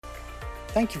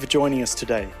Thank you for joining us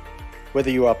today.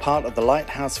 Whether you are part of the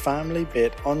Lighthouse family, be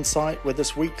it on-site with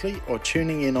us weekly or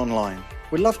tuning in online,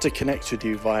 we'd love to connect with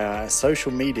you via our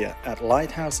social media at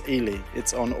Lighthouse Ely.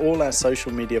 It's on all our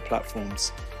social media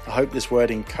platforms. I hope this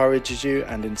word encourages you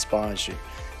and inspires you.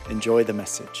 Enjoy the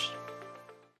message.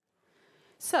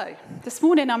 So, this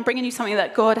morning I'm bringing you something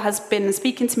that God has been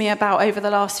speaking to me about over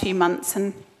the last few months,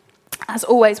 and as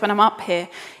always when I'm up here,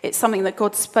 it's something that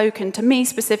God's spoken to me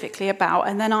specifically about,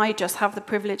 and then I just have the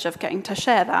privilege of getting to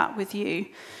share that with you.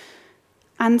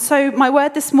 And so my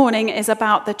word this morning is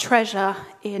about the treasure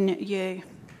in you.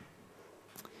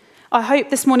 I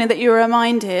hope this morning that you're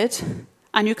reminded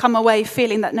and you come away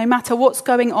feeling that no matter what's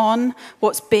going on,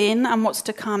 what's been and what's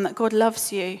to come, that God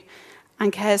loves you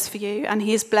and cares for you, and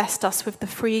he has blessed us with the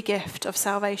free gift of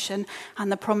salvation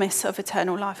and the promise of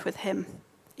eternal life with him,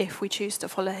 if we choose to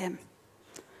follow him.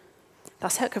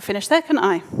 That's it, I could finish there, couldn't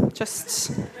I?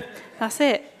 That's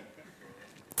it.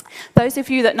 Those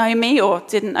of you that know me or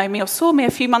didn't know me or saw me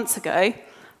a few months ago,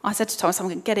 I said to Thomas, I'm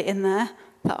going to get it in there,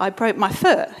 that I broke my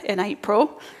foot in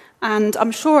April, and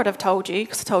I'm sure I'd have told you,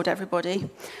 because I told everybody,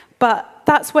 but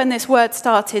that's when this word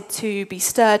started to be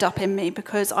stirred up in me,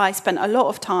 because I spent a lot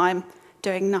of time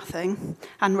doing nothing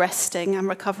and resting and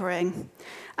recovering.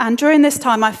 And during this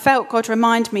time, I felt God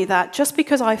remind me that just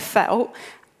because I felt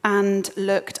and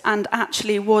looked and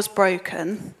actually was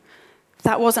broken,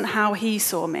 that wasn't how he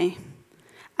saw me.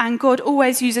 And God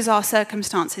always uses our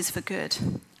circumstances for good.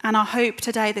 And I hope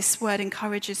today this word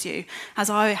encourages you, as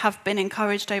I have been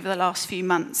encouraged over the last few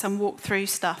months and walked through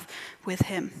stuff with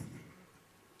him.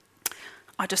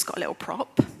 I just got a little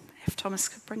prop, if Thomas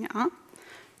could bring it up.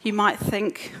 You might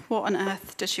think, what on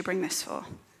earth does she bring this for?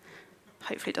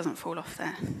 Hopefully it doesn't fall off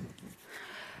there.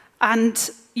 And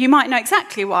you might know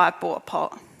exactly why I bought a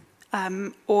pot,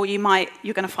 or you're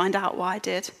going to find out why I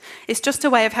did. It's just a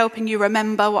way of helping you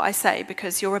remember what I say,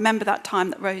 because you'll remember that time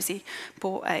that Rosie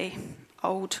brought a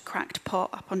old cracked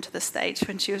pot up onto the stage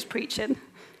when she was preaching.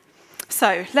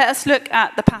 So let us look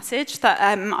at the passage that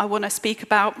I want to speak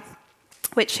about,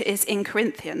 which is in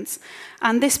Corinthians.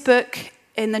 And this book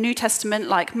in the New Testament,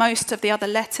 like most of the other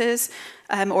letters,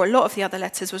 or a lot of the other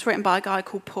letters, was written by a guy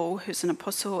called Paul, who's an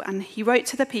apostle, and he wrote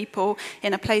to the people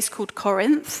in a place called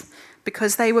Corinth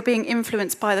because they were being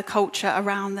influenced by the culture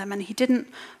around them, and he didn't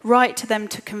write to them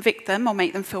to convict them or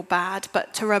make them feel bad,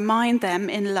 but to remind them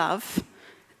in love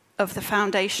of the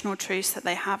foundational truths that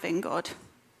they have in God.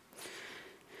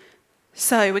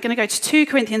 So we're going to go to 2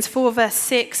 Corinthians 4 verse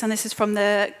 6, and this is from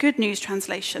the Good News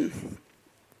translation.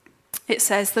 It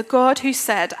says, "The God who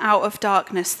said, 'Out of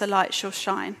darkness the light shall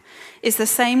shine,' is the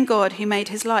same God who made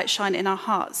his light shine in our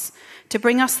hearts, to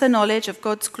bring us the knowledge of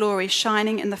God's glory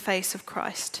shining in the face of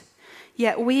Christ.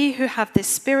 Yet we who have this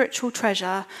spiritual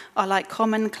treasure are like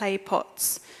common clay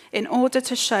pots, in order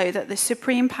to show that the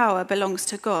supreme power belongs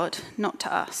to God, not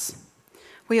to us.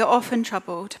 We are often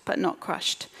troubled, but not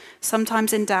crushed,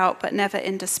 sometimes in doubt, but never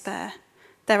in despair.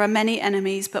 There are many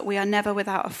enemies, but we are never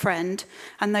without a friend,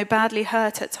 and though badly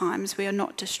hurt at times, we are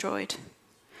not destroyed.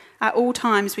 At all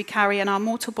times we carry in our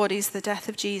mortal bodies the death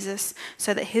of Jesus,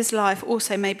 so that his life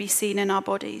also may be seen in our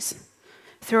bodies.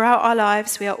 Throughout our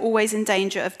lives we are always in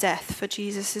danger of death for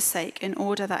Jesus' sake, in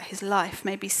order that his life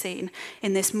may be seen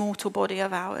in this mortal body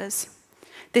of ours.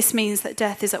 This means that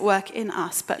death is at work in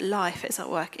us, but life is at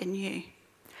work in you."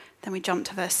 Then we jump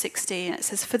to verse 16. It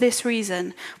says, "For this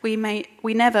reason, we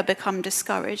never become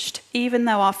discouraged, even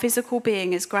though our physical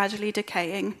being is gradually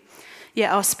decaying,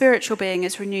 yet our spiritual being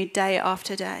is renewed day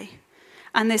after day.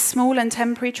 And this small and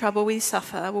temporary trouble we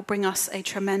suffer will bring us a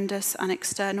tremendous and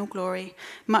external glory,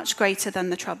 much greater than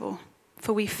the trouble.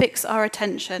 For we fix our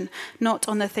attention not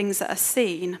on the things that are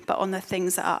seen, but on the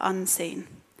things that are unseen.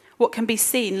 What can be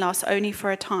seen lasts only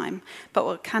for a time, but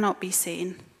what cannot be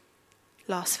seen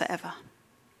lasts forever."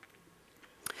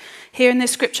 Here in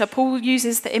this scripture, Paul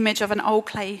uses the image of an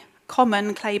old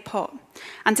common clay pot.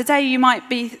 And today you might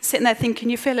be sitting there thinking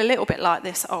you feel a little bit like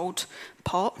this old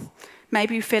pot.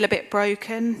 Maybe you feel a bit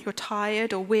broken, you're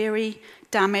tired or weary,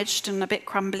 damaged and a bit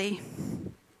crumbly.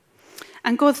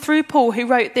 And God, through Paul, who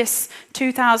wrote this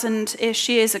 2,000-ish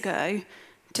years ago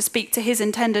to speak to his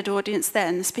intended audience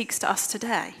then, speaks to us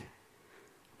today,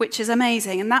 which is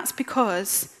amazing. And that's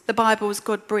because the Bible is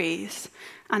God-breathed,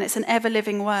 and it's an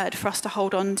ever-living word for us to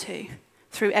hold on to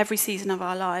through every season of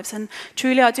our lives. And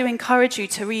truly, I do encourage you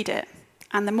to read it.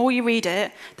 And the more you read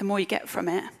it, the more you get from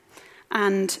it.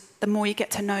 And the more you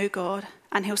get to know God,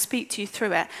 and he'll speak to you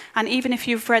through it. And even if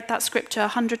you've read that scripture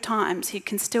 100 times, he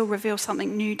can still reveal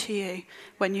something new to you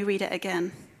when you read it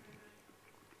again.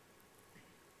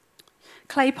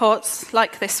 Clay pots,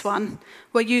 like this one,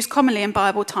 were used commonly in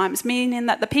Bible times, meaning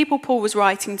that the people Paul was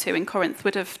writing to in Corinth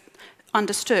would have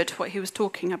understood what he was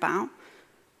talking about,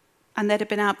 and they'd have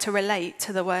been able to relate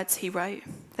to the words he wrote.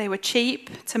 They were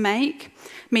cheap to make,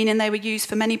 meaning they were used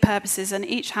for many purposes, and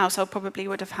each household probably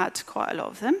would have had quite a lot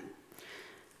of them.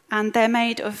 And they're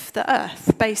made of the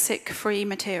earth, basic free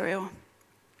material.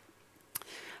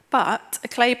 But a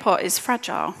clay pot is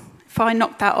fragile. If I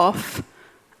knocked that off,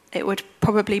 it would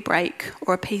probably break,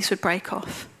 or a piece would break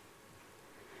off.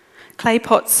 Clay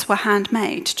pots were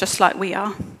handmade, just like we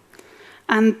are.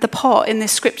 And the pot in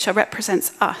this scripture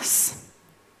represents us.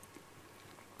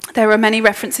 There are many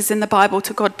references in the Bible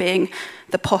to God being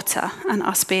the potter and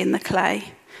us being the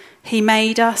clay. He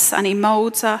made us and he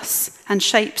molds us and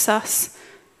shapes us.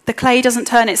 The clay doesn't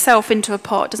turn itself into a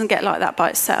pot, doesn't get like that by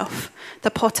itself.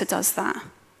 The potter does that.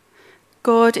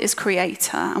 God is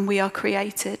creator and we are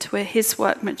created. We're his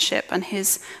workmanship and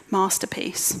his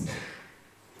masterpiece.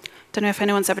 Don't know if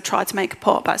anyone's ever tried to make a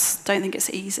pot, but I don't think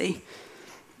it's easy.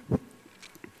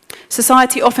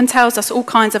 Society often tells us all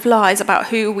kinds of lies about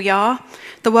who we are.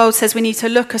 The world says we need to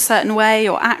look a certain way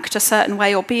or act a certain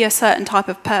way or be a certain type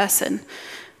of person.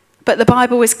 But the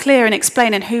Bible is clear in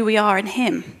explaining who we are in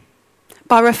him.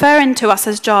 By referring to us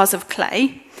as jars of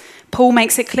clay, Paul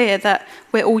makes it clear that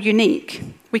we're all unique.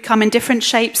 We come in different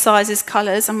shapes, sizes,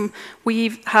 colours, and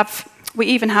we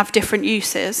even have different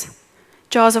uses.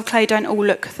 Jars of clay don't all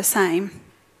look the same.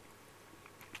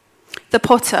 The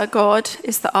potter, God,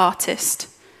 is the artist.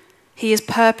 He is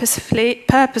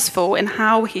purposeful in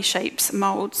how he shapes,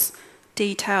 moulds,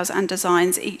 details, and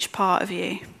designs each part of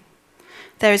you.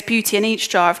 There is beauty in each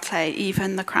jar of clay,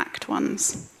 even the cracked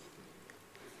ones.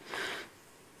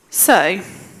 So,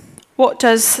 what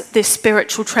does this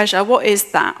spiritual treasure, what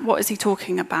is that? What is he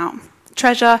talking about?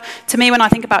 Treasure, to me, when I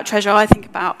think about treasure, I think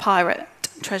about pirate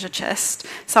treasure chest,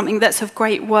 something that's of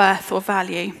great worth or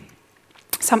value,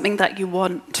 something that you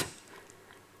want.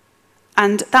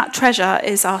 And that treasure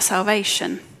is our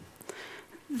salvation.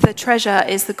 The treasure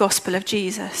is the gospel of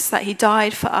Jesus, that he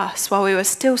died for us while we were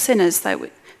still sinners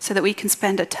so that we can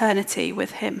spend eternity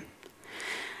with him.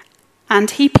 And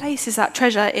he places that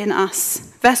treasure in us,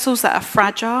 vessels that are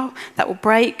fragile, that will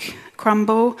break,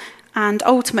 crumble, and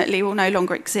ultimately will no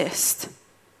longer exist.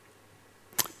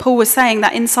 Paul was saying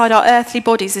that inside our earthly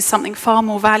bodies is something far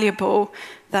more valuable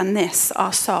than this,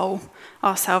 our soul,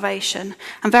 our salvation.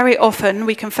 And very often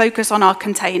we can focus on our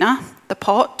container, the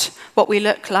pot, what we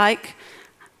look like,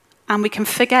 and we can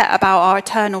forget about our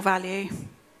eternal value.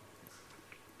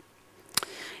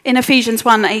 In Ephesians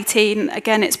 1:18,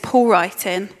 again, it's Paul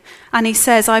writing, and he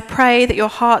says, I pray that your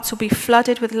hearts will be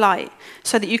flooded with light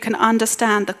so that you can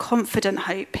understand the confident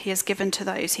hope he has given to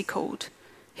those he called,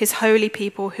 his holy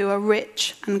people who are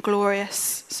his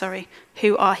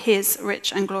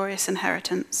rich and glorious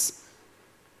inheritance.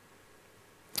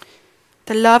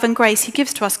 The love and grace he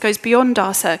gives to us goes beyond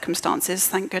our circumstances,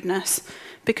 thank goodness,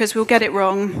 because we'll get it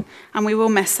wrong and we will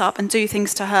mess up and do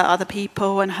things to hurt other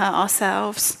people and hurt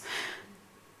ourselves.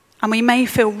 And we may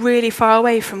feel really far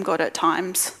away from God at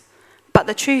times, but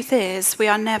the truth is we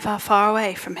are never far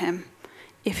away from him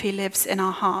if he lives in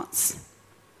our hearts.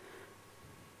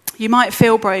 You might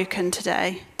feel broken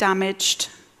today, damaged,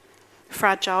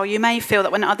 fragile. You may feel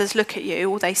that when others look at you,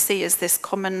 all they see is this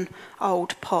common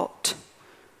old pot.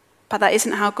 But that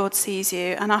isn't how God sees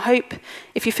you. And I hope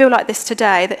if you feel like this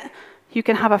today, that you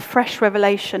can have a fresh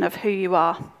revelation of who you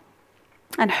are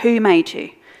and who made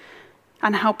you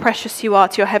and how precious you are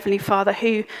to your Heavenly Father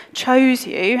who chose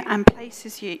you and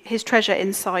places his treasure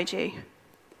inside you.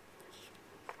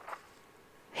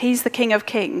 He's the King of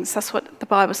Kings. That's what the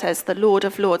Bible says, the Lord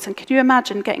of Lords. And can you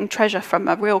imagine getting treasure from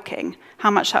a real king? How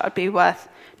much that would be worth?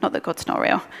 Not that God's not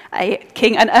real.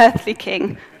 An earthly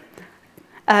king.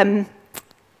 And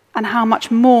how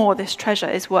much more this treasure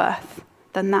is worth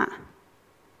than that.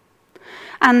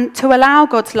 And to allow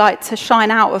God's light to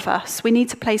shine out of us, we need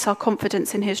to place our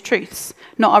confidence in his truths,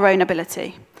 not our own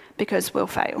ability, because we'll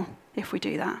fail if we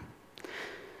do that.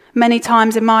 Many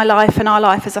times in my life and our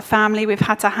life as a family, we've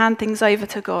had to hand things over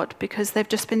to God because they've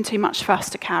just been too much for us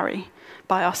to carry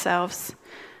by ourselves.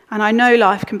 And I know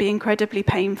life can be incredibly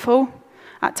painful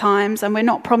at times, and we're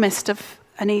not promised of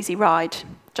an easy ride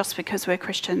just because we're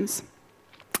Christians.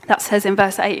 That says in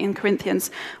verse 8 in Corinthians,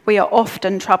 we are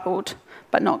often troubled,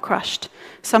 but not crushed,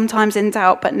 sometimes in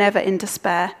doubt, but never in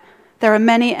despair. There are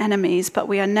many enemies, but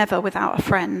we are never without a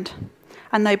friend.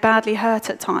 And though badly hurt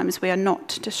at times, we are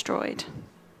not destroyed.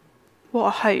 What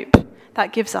a hope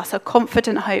that gives us, a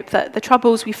confident hope that the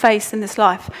troubles we face in this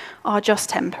life are just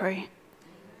temporary.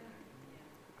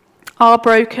 Our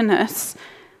brokenness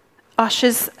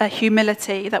ushers a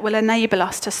humility that will enable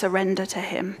us to surrender to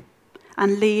him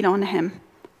and lean on him.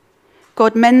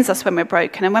 God mends us when we're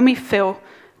broken, and when we feel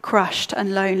crushed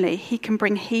and lonely, he can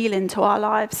bring healing to our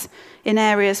lives in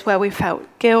areas where we felt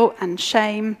guilt and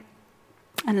shame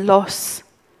and loss.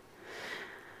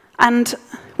 And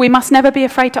we must never be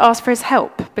afraid to ask for his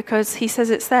help, because he says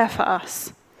it's there for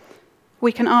us.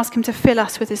 We can ask him to fill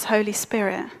us with his Holy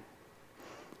Spirit.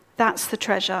 That's the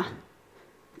treasure,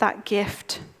 that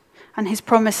gift, and his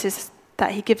promises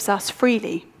that he gives us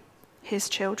freely, his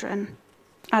children,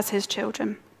 as his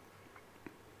children.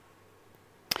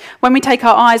 When we take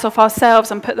our eyes off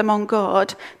ourselves and put them on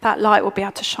God, that light will be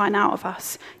able to shine out of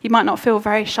us. You might not feel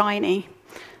very shiny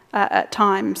at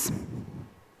times,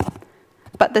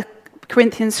 but the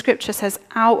Corinthians scripture says,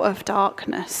 out of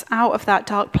darkness, out of that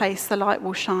dark place, the light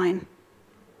will shine.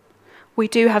 We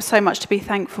do have so much to be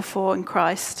thankful for in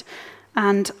Christ,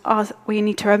 and we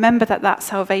need to remember that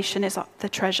salvation is the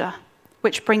treasure,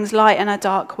 which brings light in a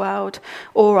dark world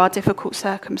or our difficult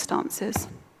circumstances.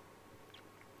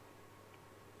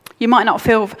 You might not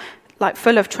feel like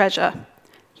full of treasure.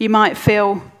 You might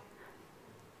feel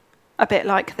a bit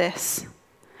like this.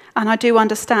 And I do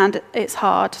understand it's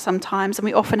hard sometimes, and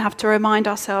we often have to remind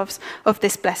ourselves of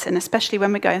this blessing, especially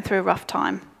when we're going through a rough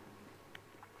time.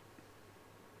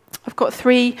 I've got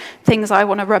 3 things I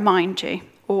want to remind you,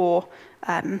 or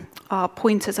are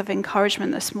pointers of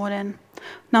encouragement this morning.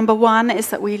 Number 1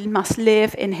 is that we must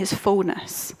live in his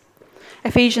fullness.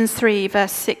 Ephesians 3,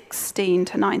 verse 16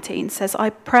 to 19 says,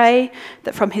 I pray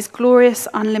that from his glorious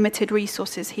unlimited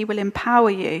resources he will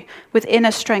empower you with inner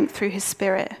strength through his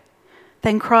Spirit.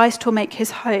 Then Christ will make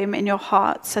his home in your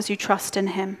hearts as you trust in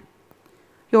him.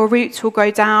 Your roots will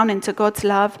grow down into God's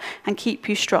love and keep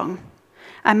you strong.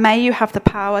 And may you have the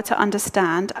power to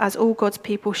understand, as all God's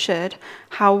people should,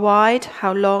 how wide,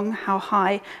 how long, how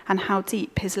high, and how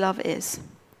deep his love is.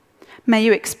 May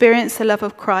you experience the love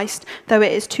of Christ, though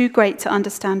it is too great to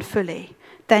understand fully.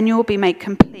 Then you will be made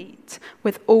complete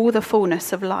with all the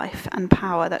fullness of life and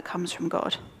power that comes from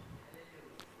God.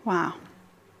 Wow.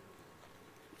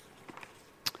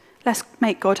 Let's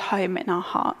make God home in our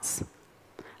hearts.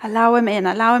 Allow him in,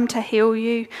 allow him to heal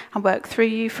you and work through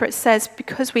you, for it says,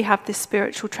 because we have this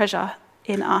spiritual treasure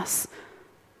in us,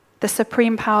 the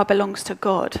supreme power belongs to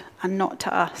God and not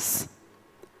to us.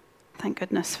 Thank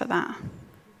goodness for that.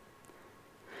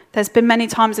 There's been many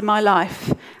times in my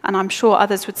life, and I'm sure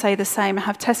others would say the same, I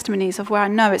have testimonies of where I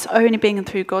know it's only been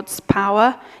through God's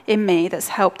power in me that's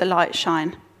helped the light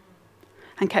shine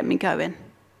and kept me going.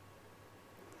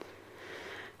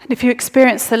 And if you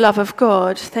experience the love of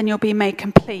God, then you'll be made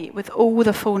complete with all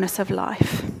the fullness of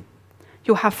life.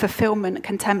 You'll have fulfillment,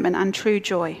 contentment, and true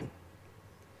joy.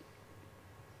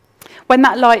 When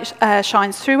that light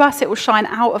shines through us, it will shine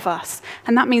out of us.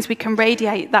 And that means we can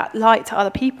radiate that light to other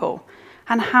people.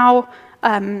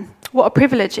 And what a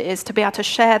privilege it is to be able to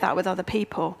share that with other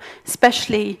people,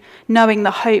 especially knowing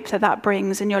the hope that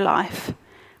brings in your life.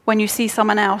 When you see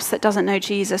someone else that doesn't know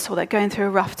Jesus or they're going through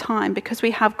a rough time, because we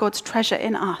have God's treasure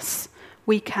in us,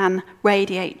 we can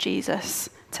radiate Jesus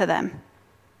to them.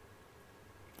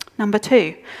 Number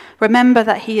 2, remember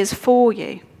that he is for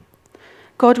you.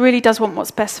 God really does want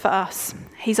what's best for us.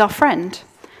 He's our friend,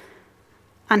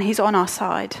 and he's on our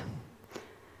side.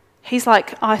 He's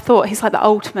like the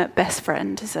ultimate best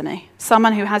friend, isn't he?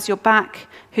 Someone who has your back,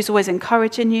 who's always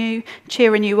encouraging you,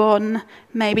 cheering you on,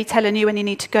 maybe telling you when you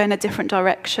need to go in a different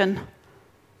direction.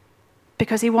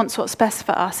 Because he wants what's best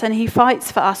for us, and he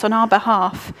fights for us on our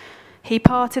behalf. He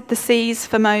parted the seas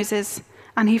for Moses,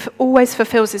 and he always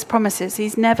fulfills his promises.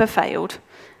 He's never failed,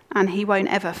 and he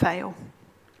won't ever fail.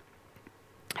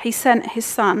 He sent his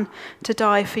son to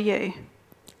die for you.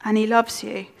 And he loves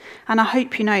you. And I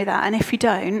hope you know that. And if you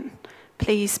don't,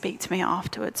 please speak to me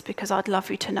afterwards, because I'd love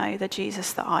you to know the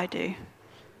Jesus that I do.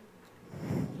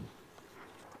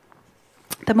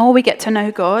 The more we get to know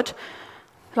God,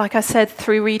 like I said,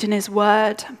 through reading his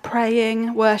word,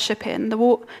 praying, worshipping, the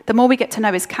more we get to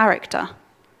know his character.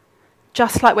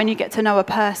 Just like when you get to know a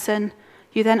person,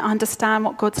 you then understand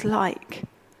what God's like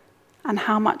and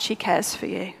how much he cares for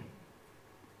you.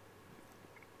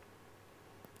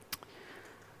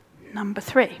 Number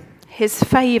 3, his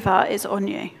favour is on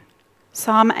you.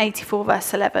 Psalm 84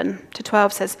 verse 11 to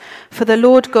 12 says, For the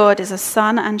Lord God is a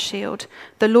sun and shield.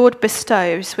 The Lord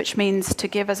bestows, which means to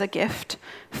give as a gift,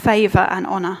 favour and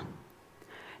honour.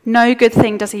 No good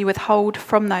thing does he withhold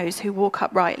from those who walk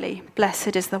uprightly.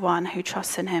 Blessed is the one who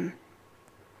trusts in him.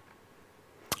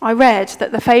 I read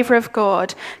that the favour of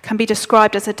God can be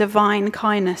described as a divine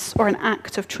kindness or an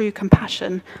act of true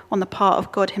compassion on the part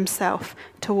of God himself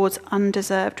towards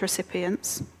undeserved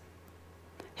recipients.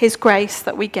 His grace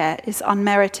that we get is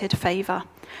unmerited favour.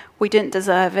 We didn't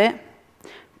deserve it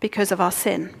because of our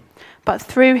sin. But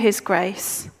through his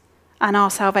grace and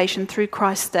our salvation through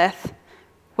Christ's death,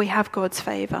 we have God's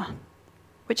favour,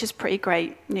 which is pretty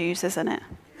great news, isn't it?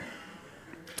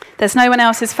 There's no one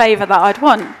else's favour that I'd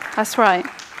want. That's right.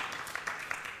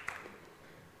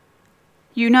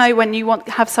 You know, when you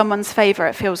have someone's favour,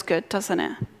 it feels good, doesn't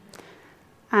it?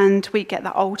 And we get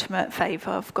the ultimate favour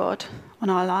of God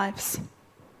on our lives.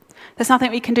 There's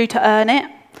nothing we can do to earn it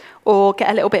or get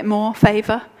a little bit more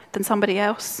favour than somebody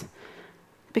else,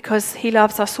 because he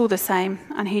loves us all the same,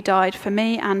 and he died for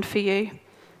me and for you.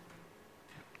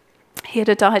 He'd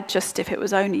have died just if it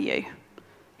was only you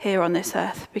here on this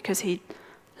earth, because he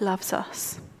loves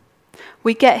us.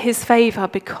 We get his favour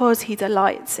because he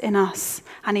delights in us,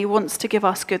 and he wants to give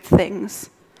us good things,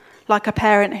 like a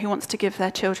parent who wants to give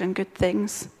their children good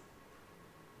things.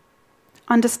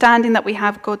 Understanding that we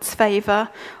have God's favour,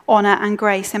 honour and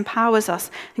grace empowers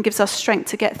us and gives us strength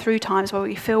to get through times where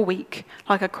we feel weak,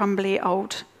 like a crumbly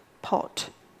old pot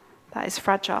that is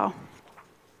fragile.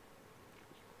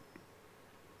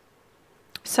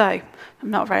 So, I'm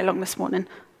not very long this morning,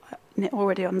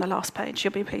 already on the last page,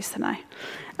 you'll be pleased to know.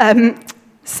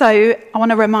 So I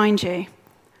want to remind you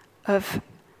of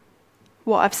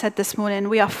what I've said this morning.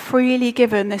 We are freely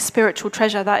given this spiritual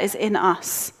treasure that is in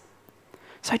us.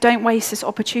 So don't waste this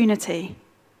opportunity.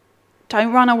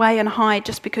 Don't run away and hide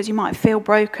just because you might feel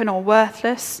broken or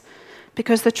worthless,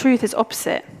 because the truth is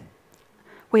opposite.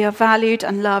 We are valued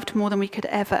and loved more than we could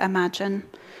ever imagine.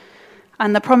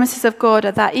 And the promises of God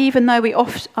are that even though we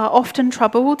are often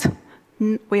troubled,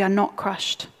 we are not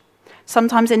crushed.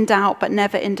 Sometimes in doubt, but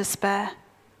never in despair.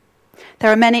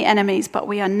 There are many enemies, but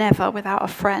we are never without a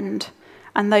friend.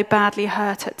 And though badly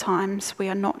hurt at times, we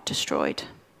are not destroyed.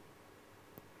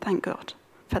 Thank God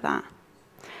for that.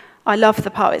 I love the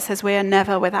part where it says we are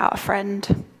never without a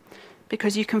friend,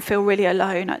 because you can feel really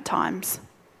alone at times.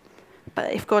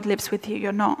 But if God lives with you,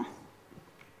 you're not.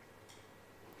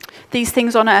 These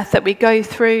things on earth that we go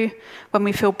through when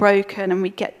we feel broken and we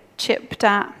get chipped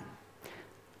at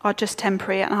are just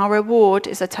temporary, and our reward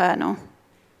is eternal.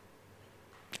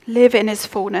 Live in his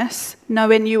fullness,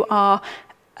 knowing you are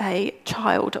a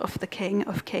child of the King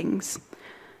of Kings,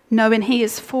 knowing he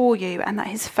is for you and that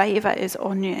his favour is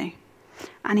on you,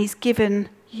 and he's given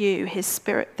you his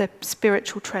spirit, the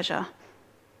spiritual treasure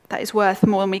that is worth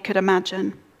more than we could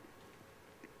imagine.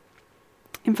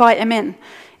 Invite him in.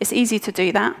 It's easy to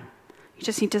do that. You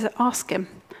just need to ask him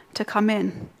to come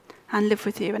in and live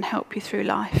with you and help you through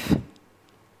life.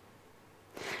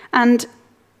 And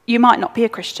you might not be a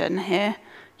Christian here.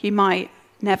 You might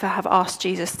never have asked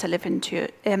Jesus to live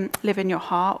in your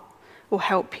heart or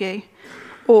help you.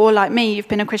 Or like me, you've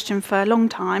been a Christian for a long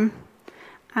time,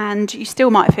 and you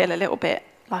still might feel a little bit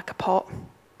like a pot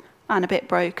and a bit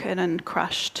broken and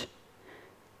crushed.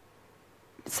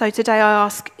 So today I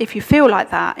ask, if you feel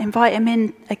like that, invite him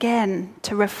in again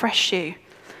to refresh you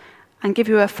and give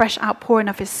you a fresh outpouring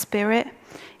of his Spirit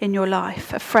in your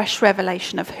life, a fresh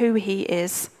revelation of who he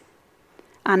is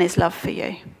and his love for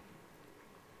you.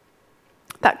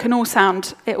 That can all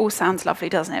sounds lovely,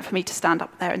 doesn't it, for me to stand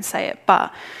up there and say it.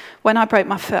 But when I broke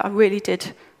my foot,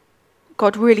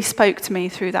 God really spoke to me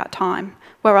through that time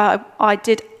where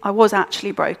I was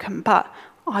actually broken, but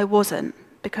I wasn't,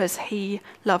 because he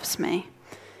loves me.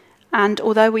 And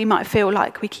although we might feel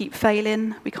like we keep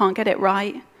failing, we can't get it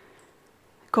right,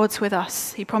 God's with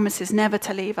us. He promises never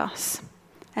to leave us,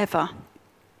 ever.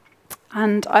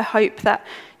 And I hope that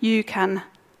you can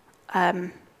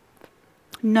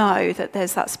know that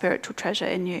there's that spiritual treasure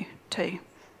in you too.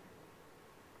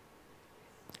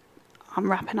 I'm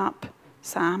wrapping up,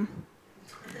 Sam.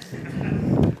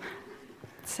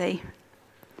 See.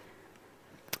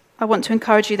 I want to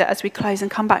encourage you that as we close and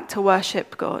come back to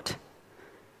worship God,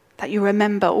 that you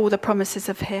remember all the promises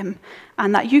of him,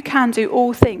 and that you can do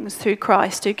all things through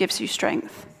Christ who gives you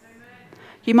strength.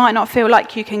 You might not feel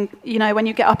like you can, when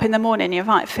you get up in the morning, you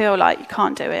might feel like you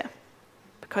can't do it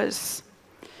because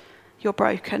you're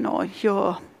broken or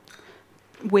you're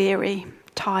weary,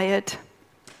 tired,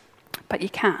 but you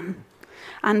can.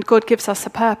 And God gives us a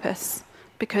purpose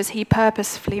because he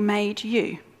purposefully made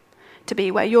you to be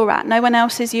where you're at. No one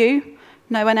else is you.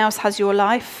 No one else has your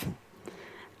life.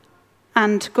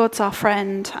 And God's our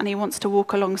friend, and he wants to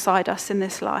walk alongside us in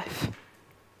this life.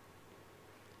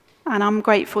 And I'm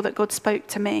grateful that God spoke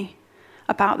to me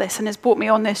about this and has brought me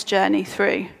on this journey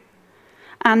through.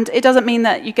 And it doesn't mean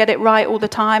that you get it right all the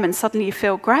time and suddenly you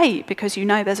feel great because you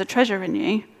know there's a treasure in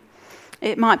you.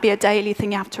 It might be a daily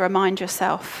thing you have to remind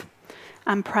yourself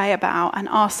and pray about and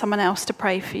ask someone else to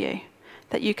pray for you,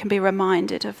 that you can be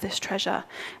reminded of this treasure.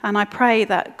 And I pray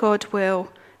that God will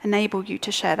enable you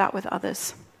to share that with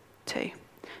others too,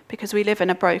 because we live in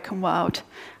a broken world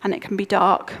and it can be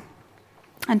dark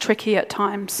and tricky at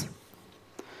times.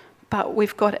 But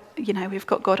we've got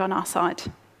God on our side.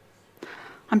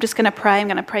 I'm just going to pray. I'm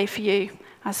going to pray for you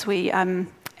as we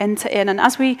enter in. And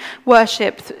as we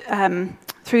worship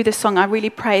through this song, I really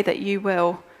pray that you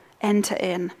will enter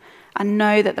in and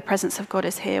know that the presence of God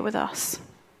is here with us.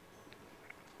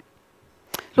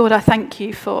 Lord, I thank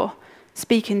you for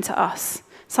speaking to us.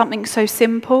 Something so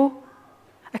simple,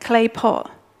 a clay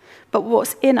pot, but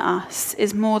what's in us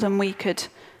is more than we could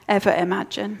ever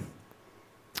imagine.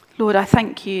 Lord, I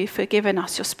thank you for giving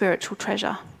us your spiritual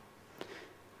treasure.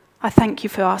 I thank you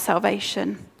for our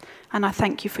salvation, and I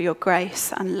thank you for your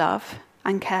grace and love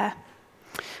and care.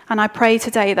 And I pray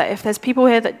today that if there's people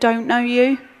here that don't know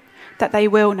you, that they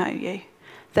will know you,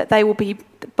 that they will be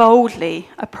boldly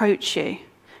approach you,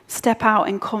 step out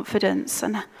in confidence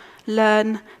and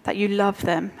learn that you love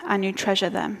them and you treasure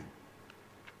them.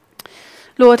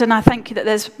 Lord, and I thank you that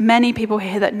there's many people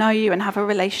here that know you and have a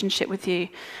relationship with you.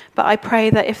 But I pray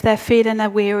that if they're feeling they're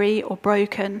weary or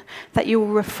broken, that you will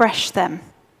refresh them.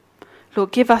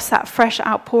 Lord, give us that fresh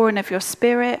outpouring of your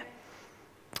Spirit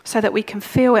so that we can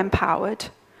feel empowered,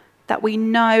 that we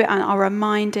know and are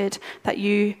reminded that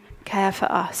you care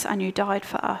for us and you died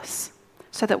for us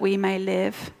so that we may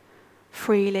live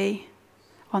freely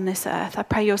on this earth. I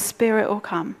pray your Spirit will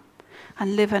come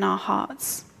and live in our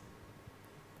hearts.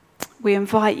 We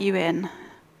invite you in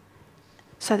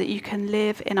so that you can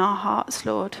live in our hearts,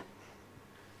 Lord.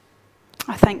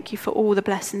 I thank you for all the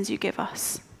blessings you give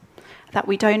us, that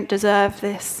we don't deserve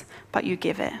this, but you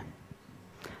give it.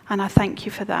 And I thank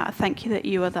you for that. I thank you that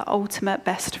you are the ultimate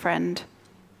best friend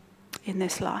in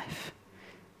this life.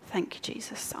 Thank you,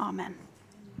 Jesus. Amen.